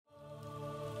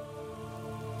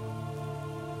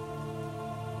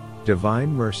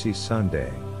Divine Mercy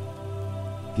Sunday.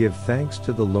 Give thanks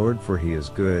to the Lord, for He is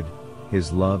good,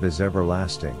 His love is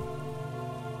everlasting.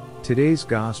 Today's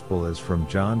Gospel is from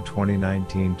John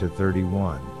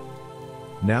 20:19-31.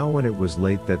 Now when it was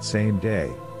late that same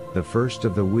day, the first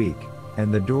of the week,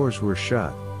 and the doors were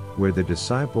shut, where the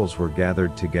disciples were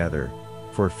gathered together,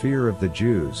 for fear of the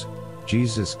Jews,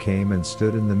 Jesus came and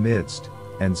stood in the midst,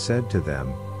 and said to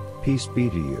them, Peace be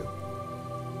to you.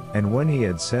 And when He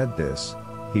had said this,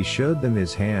 He showed them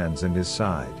His hands and His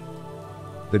side.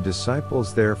 The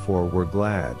disciples therefore were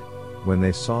glad, when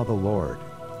they saw the Lord.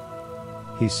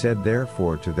 He said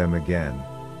therefore to them again,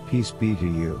 Peace be to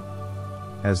you.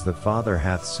 As the Father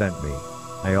hath sent me,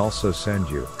 I also send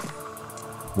you.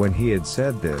 When He had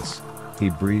said this, He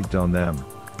breathed on them,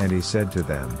 and He said to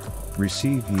them,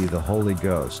 Receive ye the Holy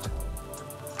Ghost.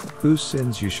 Whose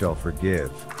sins you shall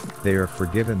forgive, they are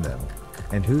forgiven them,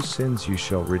 and whose sins you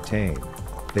shall retain,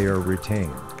 they are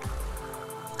retained.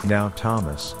 Now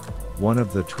Thomas, one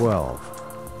of the 12,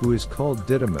 who is called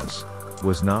Didymus,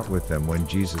 was not with them when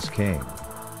Jesus came.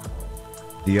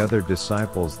 The other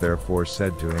disciples therefore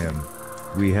said to Him,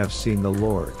 We have seen the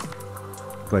Lord.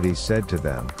 But He said to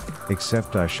them,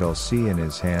 Except I shall see in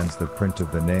His hands the print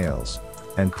of the nails,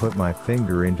 and put my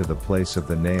finger into the place of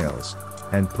the nails,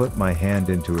 and put my hand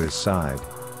into His side,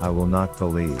 I will not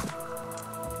believe.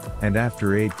 And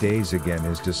after 8 days again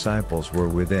His disciples were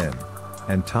within,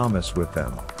 and Thomas with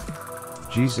them.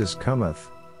 Jesus cometh,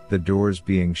 the doors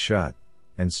being shut,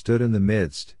 and stood in the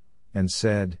midst, and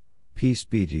said, Peace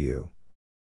be to you.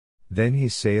 Then He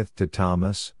saith to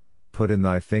Thomas, Put in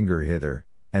thy finger hither,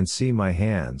 and see my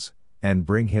hands, and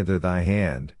bring hither thy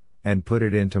hand, and put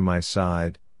it into my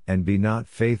side, and be not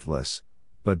faithless,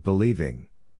 but believing.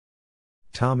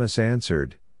 Thomas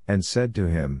answered, and said to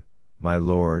Him, My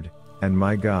Lord, and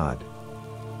my God.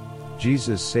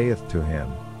 Jesus saith to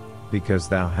him, Because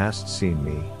thou hast seen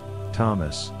me,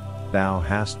 Thomas, thou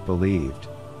hast believed.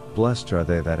 Blessed are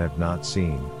they that have not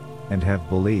seen, and have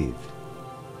believed.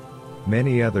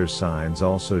 Many other signs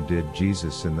also did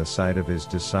Jesus in the sight of His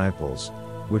disciples,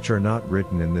 which are not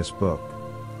written in this book.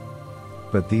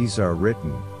 But these are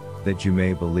written, that you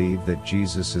may believe that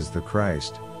Jesus is the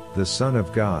Christ, the Son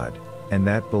of God, and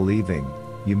that believing,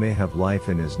 you may have life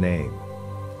in His name.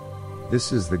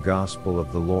 This is the Gospel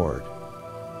of the Lord.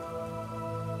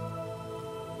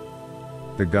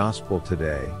 The Gospel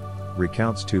today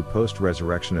recounts 2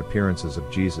 post-resurrection appearances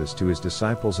of Jesus to His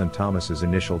disciples and Thomas's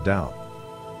initial doubt.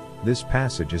 This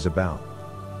passage is about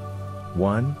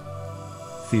 1.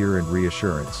 Fear and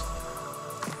reassurance.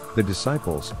 The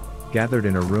disciples, gathered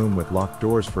in a room with locked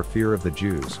doors for fear of the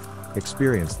Jews,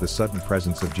 experienced the sudden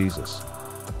presence of Jesus.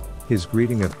 His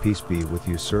greeting of peace be with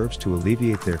you serves to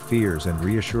alleviate their fears and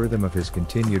reassure them of His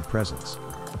continued presence.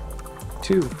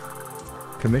 2.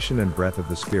 Commission and breath of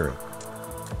the Spirit.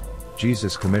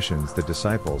 Jesus commissions the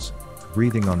disciples,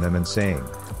 breathing on them and saying,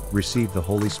 Receive the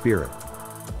Holy Spirit.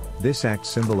 This act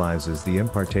symbolizes the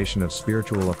impartation of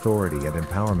spiritual authority and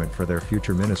empowerment for their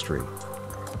future ministry.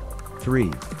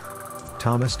 3.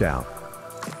 Thomas' doubt.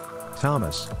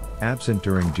 Thomas, absent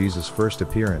during Jesus' first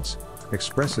appearance,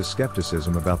 expresses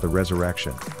skepticism about the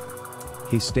resurrection.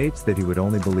 He states that he would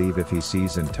only believe if he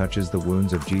sees and touches the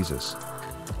wounds of Jesus.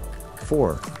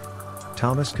 4.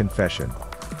 Thomas' confession.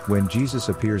 When Jesus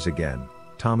appears again,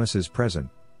 Thomas is present.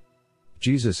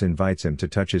 Jesus invites him to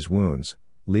touch his wounds,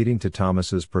 leading to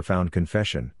Thomas's profound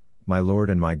confession, My Lord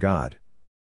and my God.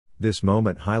 This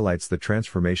moment highlights the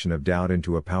transformation of doubt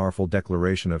into a powerful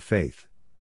declaration of faith.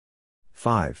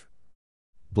 5.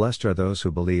 Blessed are those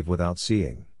who believe without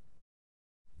seeing.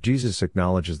 Jesus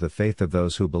acknowledges the faith of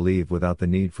those who believe without the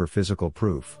need for physical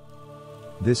proof.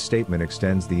 This statement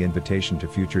extends the invitation to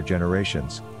future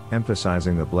generations,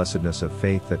 emphasizing the blessedness of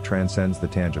faith that transcends the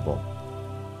tangible.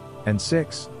 And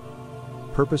 6.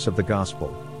 Purpose of the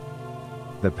Gospel.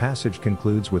 The passage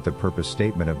concludes with the purpose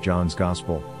statement of John's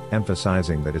Gospel,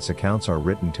 emphasizing that its accounts are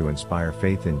written to inspire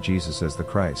faith in Jesus as the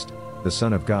Christ, the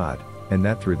Son of God, and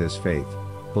that through this faith,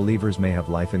 believers may have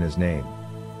life in His name.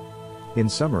 In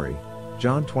summary,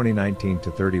 John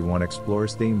 20:19-31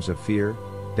 explores themes of fear,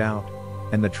 doubt,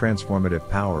 and the transformative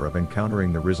power of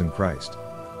encountering the risen Christ.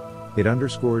 It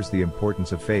underscores the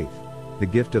importance of faith, the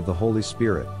gift of the Holy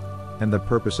Spirit, and the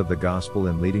purpose of the gospel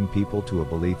in leading people to a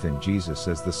belief in Jesus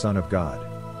as the Son of God.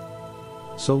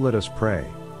 So let us pray.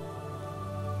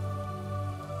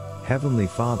 Heavenly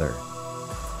Father,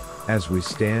 as we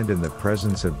stand in the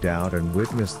presence of doubt and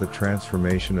witness the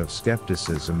transformation of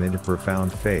skepticism into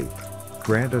profound faith,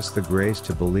 grant us the grace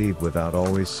to believe without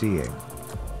always seeing.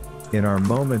 In our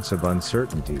moments of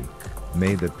uncertainty,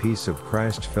 may the peace of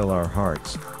Christ fill our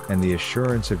hearts, and the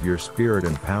assurance of your Spirit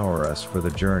empower us for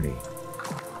the journey.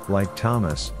 Like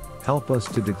Thomas, help us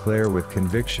to declare with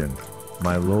conviction,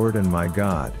 "My Lord and my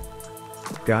God."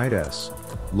 Guide us,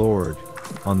 Lord,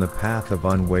 on the path of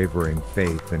unwavering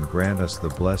faith, and grant us the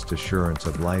blessed assurance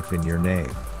of life in your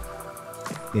name.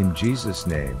 In Jesus'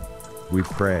 name, we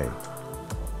pray.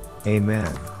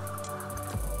 Amen.